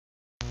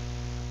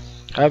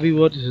Hi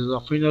viewers, this is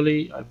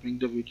AfreenAli. I bring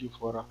the video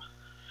for a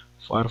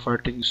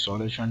firefighting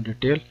installation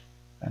detail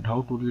and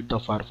how to read the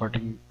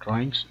firefighting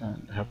drawings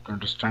and have to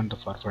understand the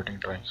firefighting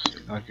drawings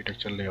in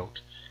architecture layout.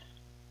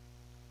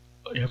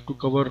 I have to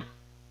cover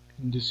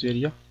in this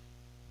area.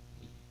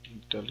 I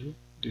tell you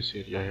this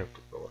area I have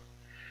to cover.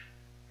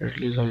 At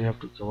least I have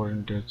to cover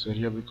in this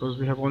area because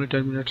we have only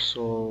 10 minutes,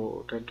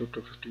 so 10 to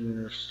 15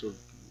 minutes to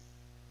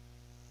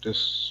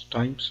this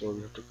time, so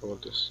we have to cover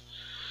this.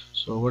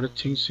 So what are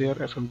things here?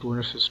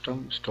 FM200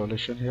 system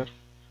installation here.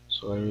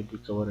 So I will be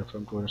cover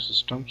FM200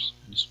 systems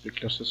and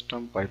sprinkler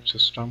system, pipe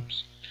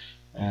systems,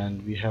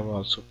 and we have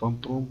also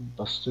pump room.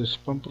 But this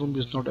pump room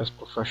is not as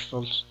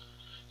professional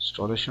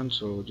installation,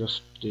 so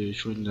just they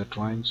show in the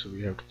drawing, so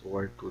we have to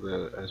provide to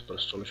the as per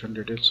installation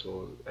details.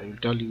 So I will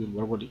tell you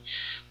verbally,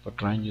 but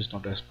drawing is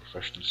not as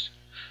professional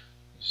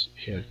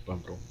here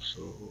pump room,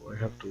 so I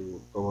have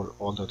to cover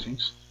all the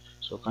things.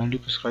 So kindly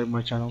subscribe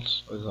my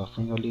channels. As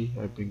AfreenAli,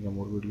 I bring a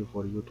more video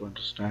for you to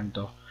understand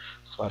the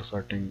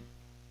firefighting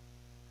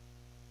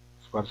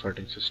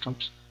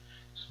systems.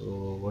 So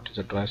what is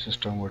a dry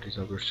system, what is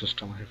a wet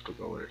system, I have to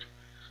cover it.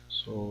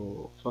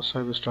 So first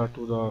I will start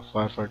to the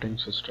firefighting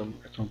system,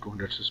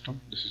 FM200 system.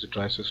 This is a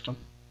dry system.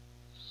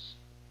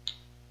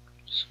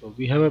 So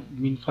we have a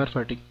mean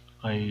firefighting,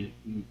 I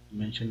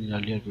mentioned in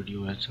earlier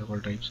video and several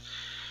times.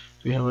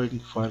 We have a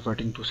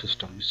firefighting two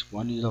systems.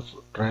 One is a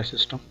dry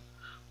system,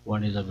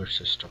 one is a wet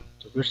system.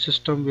 The wet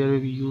system where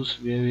we use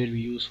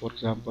for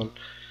example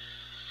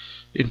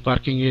in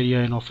parking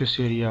area, in office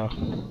area,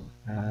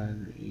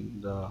 and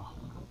in the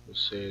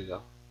say the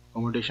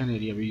accommodation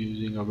area, we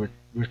using a wet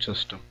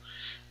system.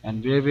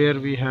 And where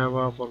we have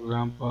for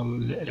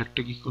example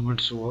electric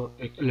equipments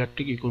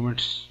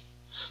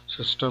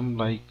system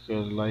like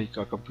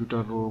a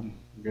computer room,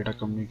 data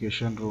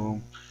communication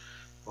room,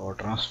 or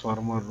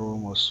transformer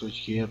room, or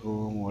switch gear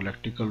room, or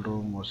electrical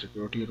room, or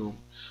security room.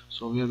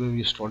 So where we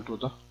install to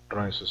the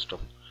dry system,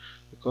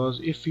 because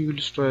if we will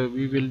destroy,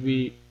 we will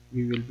be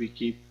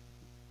keep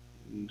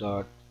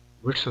the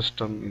wet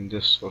system in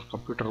this or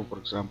computer room for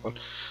example.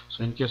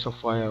 So in case of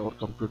fire, our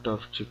computer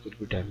chip will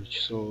be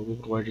damaged, so we're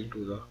providing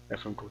to the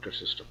FM200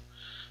 system.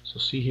 So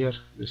see here,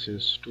 this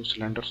is two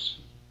cylinders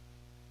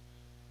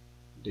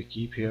they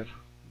keep here.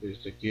 There is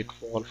the gate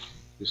valve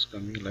is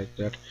coming like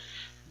that.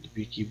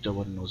 We keep the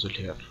one nozzle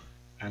here,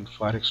 and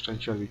fire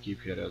extinguisher we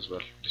keep here as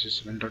well. This is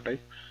cylinder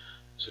type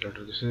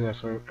cylinder. This is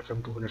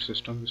FM200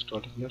 system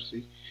installing here.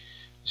 See,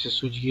 this is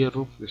switch gear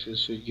room. This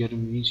is switch gear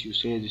room means you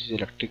say this is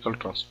electrical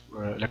rooms.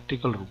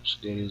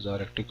 There is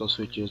electrical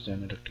switches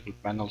and electrical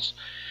panels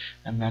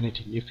and many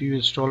things. If you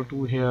install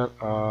to here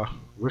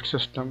wet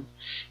system,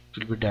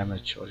 it will be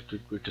damaged or it will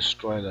be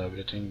destroy the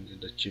everything,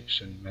 the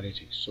chips and many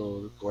things.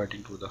 So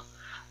providing to the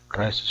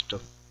dry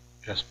system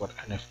as per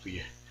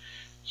NFPA.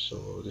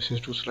 So this is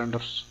two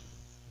cylinders,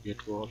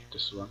 gate valve.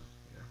 This one.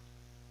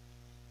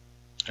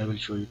 I will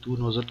show you two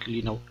nozzle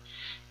clean out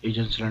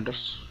agent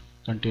cylinders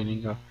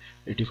containing a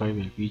 85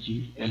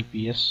 LPG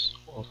LPS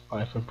of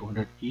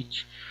FM200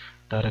 each,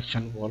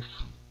 direction valve,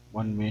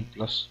 one main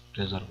plus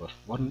reservoir.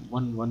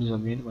 One is a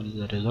main, one is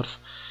a reserve.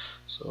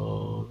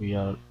 So we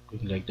are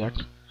doing like that.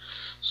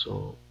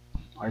 So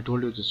I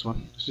told you this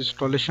one. This is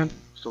installation.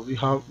 So we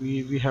have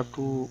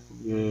to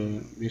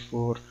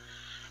before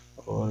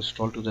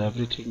install to the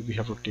everything, we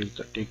have to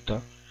take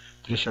the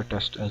pressure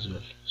test as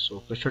well.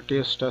 So pressure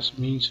test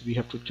means we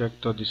have to check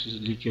that this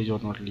is leakage or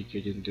not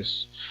leakage in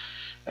this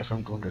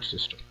FM200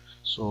 system.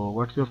 So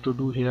what we have to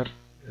do here,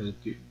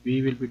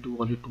 we will be do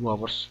only 2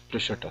 hours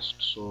pressure test.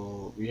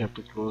 So we have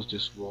to close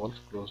this valve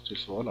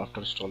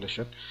after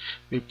installation.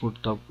 We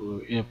put the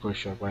air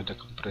pressure by the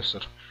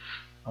compressor,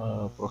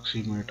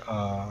 approximate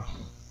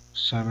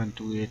 7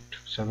 to 8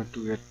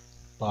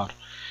 bar,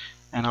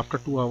 and after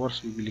 2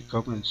 hours we will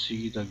come and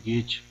see the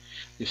gauge.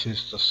 This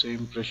is the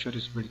same pressure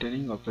is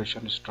maintaining or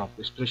pressure is dropped.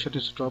 If pressure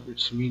is dropped,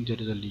 it means there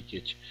is a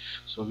leakage.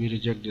 So we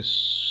reject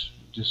this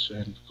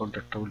and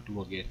contractor will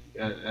do again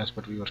as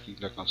per we working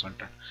the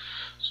consultant.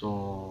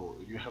 So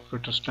you have to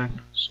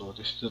understand. So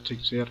this is the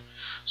things here.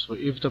 So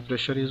if the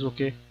pressure is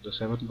okay, the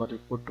 7 bar we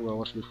put 2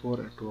 hours before,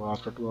 and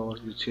after 2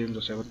 hours we change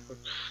the 7 bar.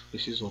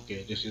 This is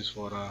okay. This is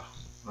for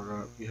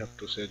we have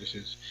to say this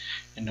is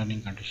in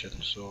running condition.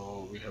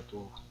 So we have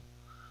to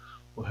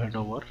hand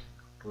over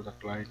to the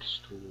clients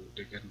to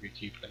they can be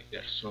keep like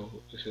that. So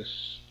this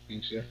is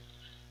things here.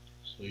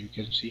 So you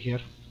can see here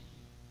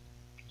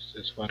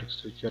this is fire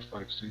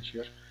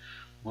extinguisher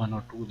 1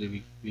 or 2, they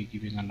will be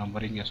giving a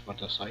numbering as per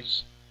the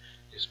size.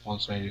 The small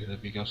size is the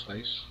bigger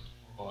size.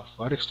 Or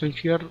fire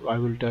extinguisher, I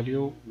will tell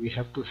you, we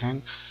have to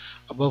hang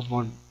above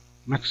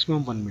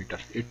maximum 1 meter,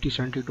 80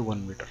 cm to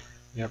 1 meter.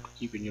 You have to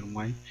keep in your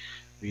mind,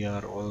 we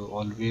are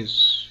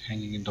always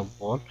hanging in the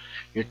wall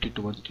 80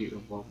 to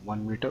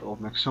 1 meter or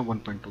maximum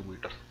 1.2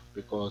 meter,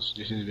 because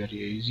this is very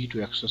easy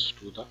to access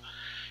to the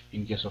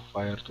in case of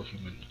fire to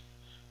human.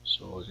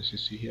 So this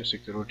is see here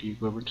security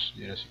equipments.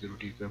 There are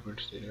security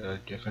equipments. There are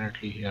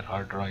definitely here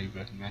hard drive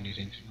and many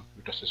things in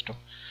computer system.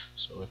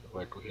 So we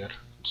provide to here.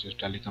 This is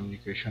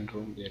telecommunication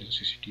room. There is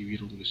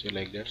CCTV room. You say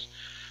like that.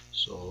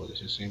 So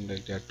this is same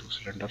like that, two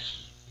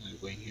cylinders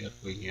going here,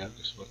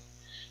 this one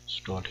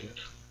installed here.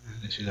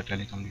 And this is a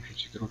telecommunication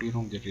security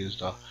room. That is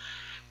the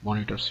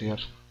monitors here.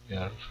 They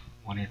are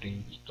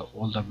monitoring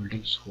all the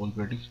buildings, whole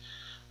buildings.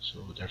 So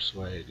that's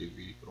why they will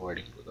be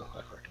providing to the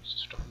firefighting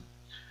system.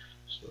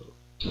 So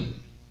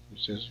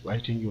this is, I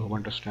think you have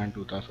understand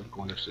to the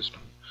FM200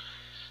 system.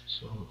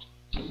 So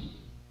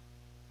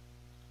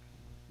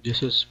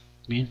this is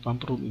main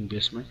pump room in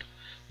basement.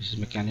 This is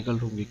mechanical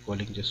room, we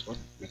calling this one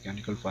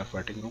mechanical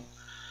firefighting room.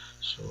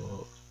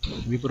 So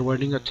we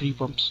providing a three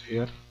pumps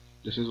here.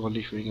 This is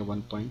only showing a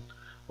one pump.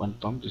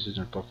 This is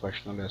not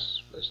professional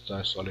as the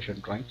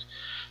installation drawings.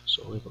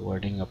 So we're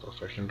providing a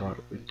professional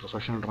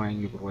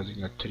drawing. We're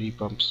providing a three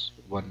pumps.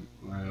 One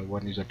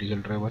is a diesel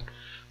driven,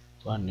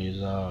 one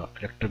is a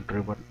electric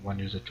driven, one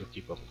is a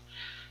jockey pump.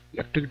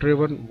 Electric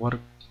driven work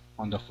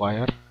on the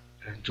fire,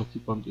 and jockey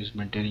pump is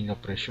maintaining the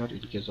pressure in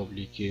case of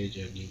leakage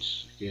and in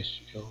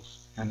case of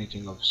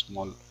anything of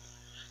small.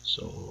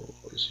 So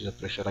this is a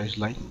pressurized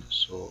line.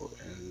 So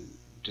and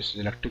this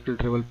electrical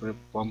driven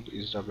pump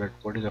is the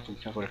what is the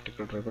function for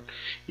electrical driven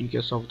in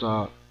case of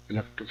the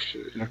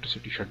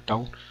electricity shut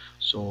down.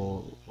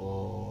 So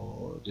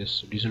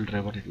this diesel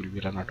driven, it will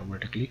be run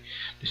automatically.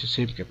 This is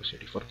same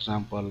capacity. For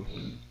example,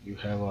 you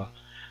have a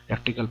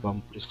electrical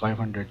pump is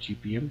 500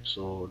 GPM,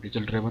 so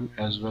diesel driven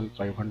as well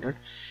 500,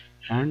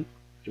 and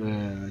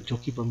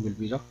jockey pump will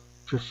be the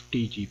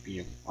 50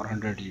 GPM or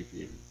 100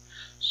 GPM,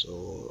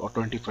 so or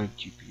 25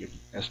 GPM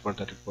as per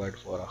the required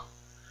for a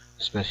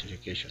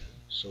specification.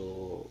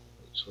 So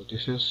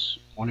this is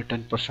only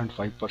 10%,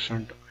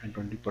 5% and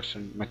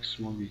 20%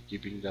 maximum we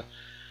keeping the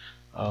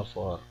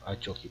for a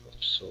jockey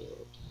pump. So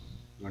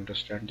you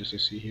understand, this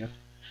is see here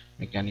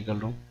mechanical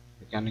room.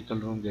 Mechanical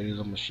room, there is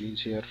a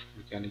machines here.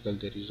 Mechanical,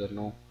 there is a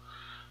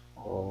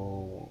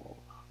oh,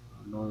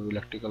 no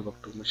electrical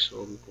work too much,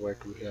 so we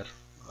provide to here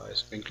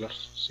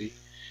sprinklers. See,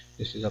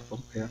 this is a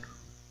pump here.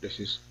 This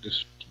is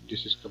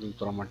coming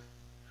from a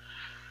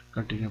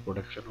continuous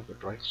production of the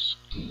drives.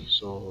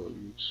 So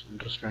you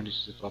understand,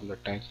 this is from the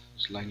tank.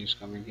 This line is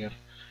coming here.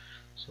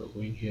 So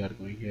going here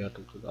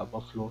to the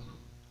above floor.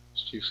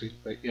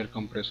 By air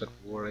compressor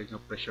providing a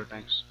pressure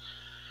tanks.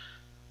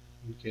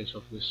 In case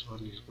of this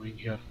one is going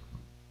here.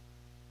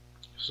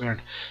 So,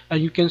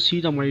 and you can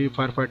see the my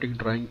firefighting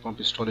drawing pump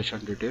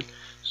installation detail.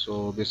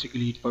 So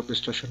basically pump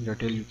installation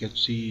detail, you can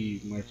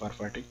see my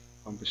firefighting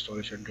pump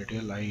installation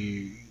detail. I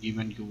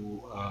given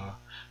you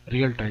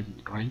real-time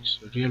drawings,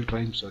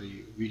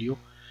 video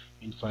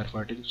in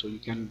firefighting, so you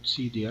can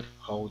see there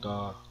how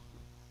the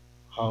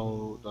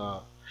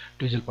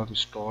diesel pump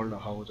installed,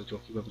 how the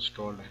jockey pump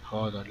installed, and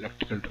how the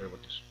electrical driven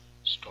is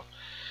installed.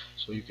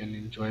 So you can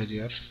enjoy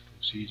there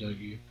to see that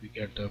we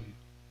get the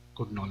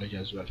good knowledge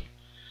as well.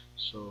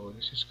 So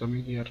this is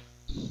coming here.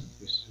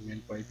 This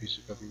main pipe is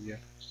coming here.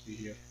 See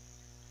here.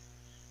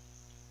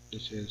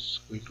 This is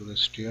going to the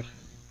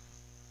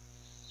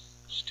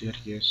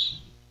staircase,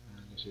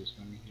 and this is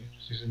coming here.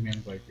 This is the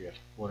main pipe here,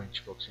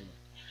 4-inch proximate.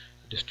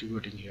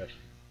 Distributing here.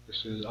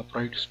 This is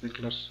upright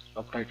sprinklers,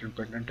 upright and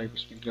pendant type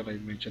sprinkler. I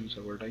mentioned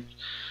several times.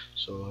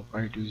 So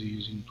upright is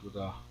using to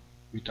the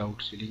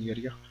without ceiling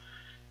area,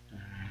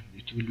 and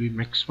it will be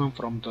maximum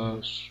from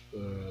the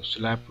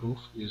slab roof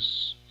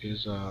is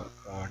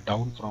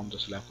down from the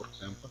slab, for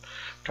example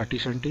 30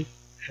 cm,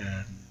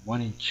 and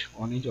 1 inch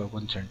or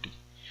 1 cm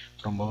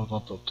from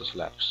above of the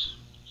slabs.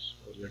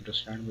 So you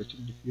understand.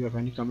 If you have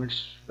any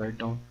comments, write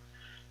down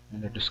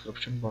in the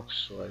description box,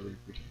 so I will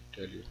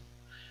tell you.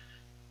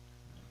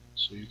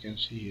 So you can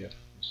see here,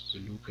 this is a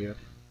loop here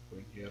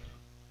going here,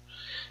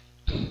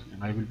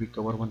 and I will be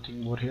cover one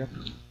thing more here.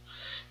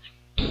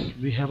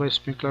 We have a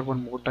sprinkler,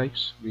 one more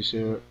types. We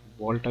say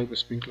wall type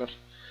sprinkler.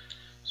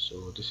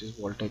 So this is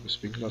wall type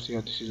sprinklers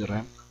here. This is a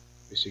ramp.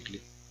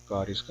 Basically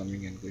car is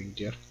coming and going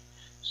there,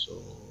 so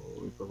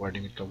we're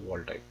providing it a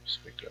wall type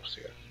sprinklers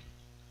here.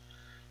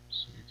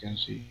 So you can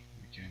see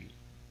we can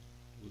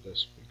do the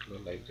sprinkler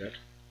like that.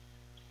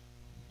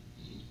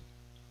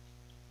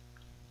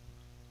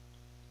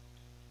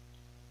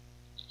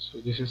 So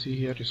this is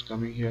here is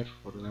coming here.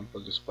 For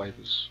example, this pipe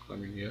is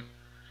coming here.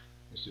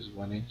 This is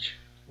 1 inch.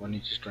 1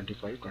 inch is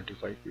 25.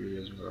 We are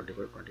using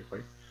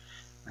 25,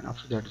 and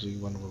after that is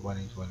 1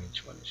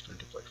 inch,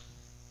 25.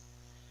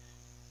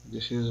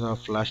 This is a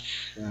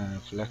flash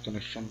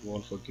connection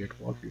valve for gate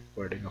valve. We're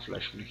providing a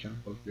flash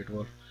connection for gate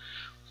valve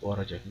for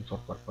a checking for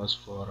purpose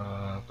for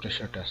a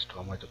pressure test.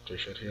 How much the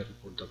pressure here?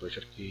 We put the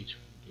pressure gauge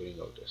during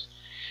all this.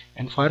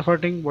 And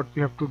firefighting, what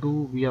we have to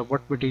do,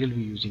 what material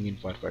we using in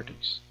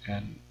firefighting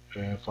and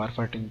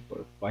firefighting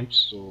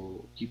pipes.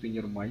 So keep in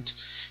your mind,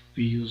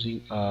 we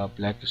using a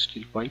black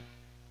steel pipe.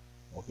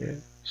 Okay,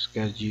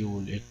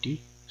 schedule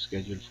 80,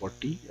 schedule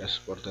 40 as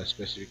per the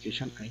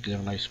specification, and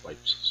galvanized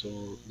pipes.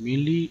 So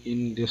mainly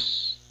in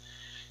this,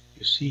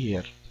 you see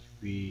here,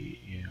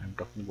 I'm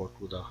talking about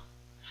to the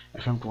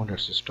FM200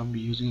 system, we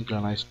using a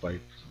galvanized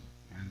pipe,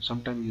 and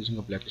sometimes using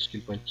a black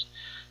steel pipes.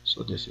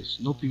 So this is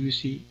no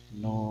PVC,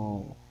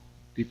 no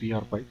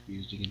PPR pipe we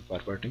using in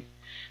firefighting,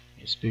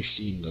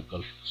 especially in the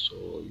Gulf.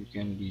 So you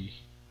can be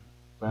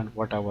when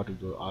whatever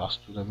you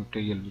ask to the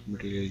material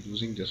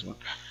using this one,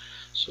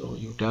 so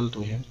you tell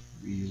to him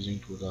we using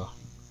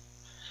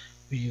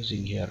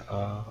here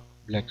a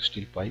black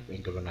steel pipe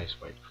and galvanized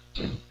pipe.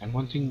 And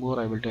one thing more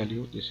I will tell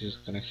you, this is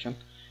connection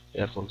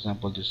here, for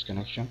example this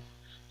connection.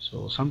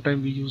 So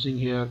sometime we using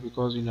here,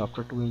 because in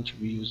after 2 inch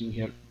we using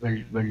here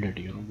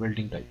welded,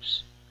 welding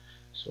types.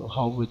 So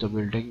how with the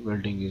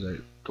welding is a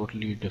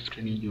totally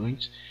different engineering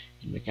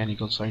in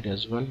mechanical side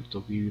as well.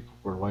 So we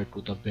provide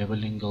to the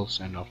bevel angles,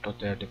 and after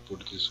that they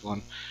put this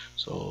one.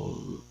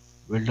 So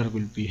welder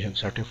will be have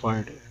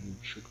certified and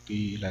should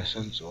be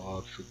licensed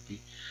or should be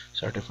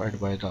certified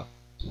by the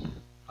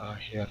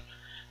here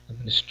the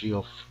Ministry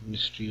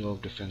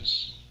of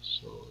Defense.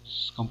 So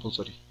it's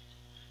compulsory.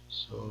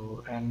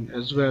 So, and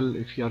as well,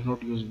 if we are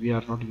not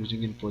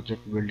using in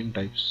project welding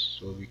types,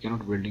 so we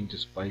cannot welding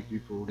this pipe. We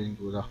put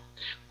into the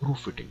groove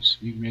fittings.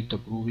 We make the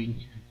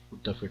grooving and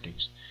put the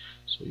fittings.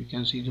 So you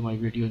can see my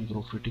video in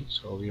groove fittings,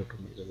 so we have to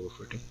make the groove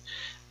fitting.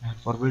 And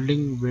for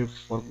welding,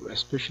 for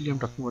especially I'm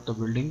talking about the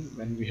welding,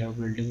 when we have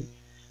welding,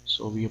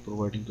 so we are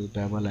providing the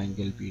bevel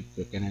angle. We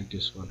connect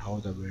this one, how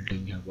the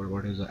welding,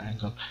 what is the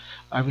angle.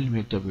 I will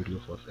make the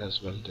video for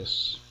as well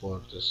this for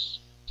this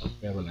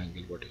bevel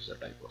angle, what is the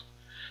type of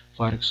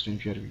fire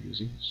extinguisher we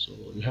using. So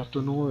you have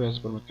to know, as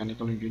per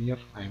mechanical engineer,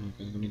 I am a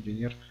mechanical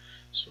engineer,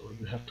 so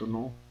you have to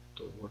know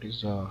what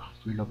is the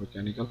field of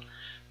mechanical.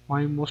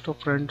 My most of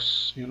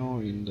friends,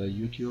 in the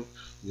YouTube,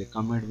 they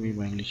comment me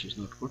my English is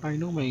not good. I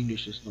know my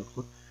English is not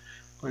good,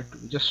 but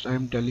just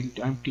I'm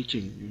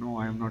teaching,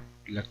 I am not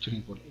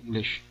lecturing for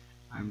English.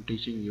 I'm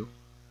teaching you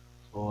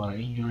for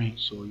engineering,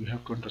 so you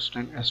have to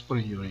understand as per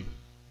engineering.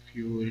 If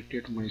you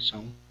irritate my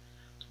sound,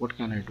 what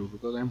can I do?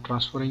 Because I'm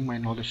transferring my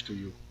knowledge to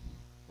you.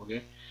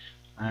 Okay,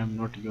 I am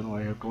not,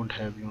 I don't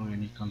have,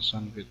 any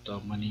concern with the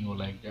money or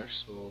like that.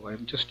 So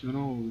I'm just,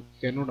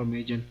 cannot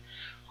imagine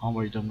how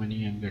much the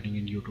money I'm getting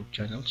in YouTube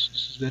channels.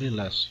 This is very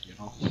less,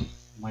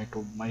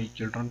 my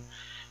children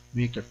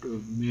make that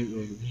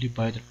really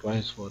buy the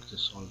toys for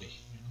this only.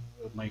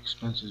 My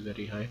expense is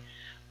very high.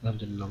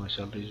 Alhamdulillah, my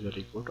salary is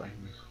very good.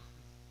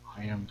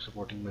 I am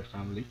supporting my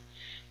family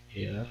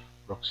here.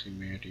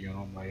 Approximate,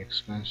 my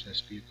expense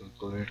as we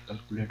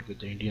calculate with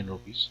the Indian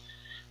rupees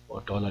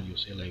or dollar, you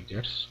say like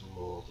that.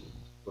 So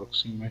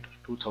approximate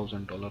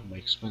 $2,000 my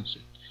expense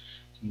in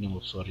Kingdom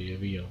of Saudi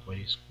Arabia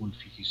by school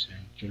fees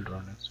and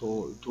children. And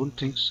so don't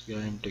think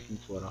I am taking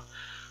for a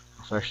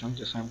professional,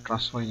 just I am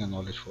transferring a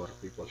knowledge for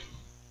people.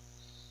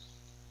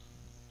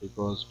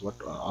 Because what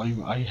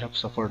I have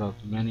suffered of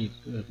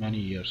many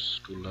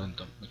years to learn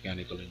the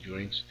mechanical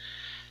engineering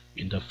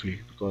in the field,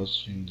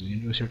 because in the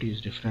university is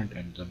different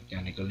and the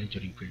mechanical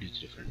engineering field is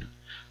different.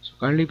 So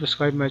kindly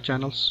subscribe my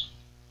channels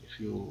if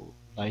you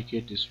like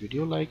it, this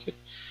video, like it,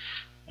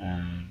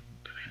 and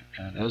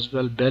as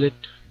well bell it,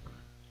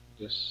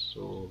 yes,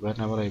 so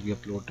whenever I will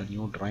upload the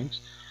new drawings,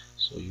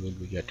 so you will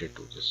be get it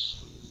to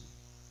this.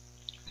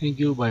 Thank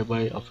you, bye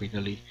bye,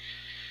 AfreenAli,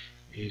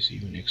 see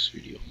you next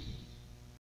video.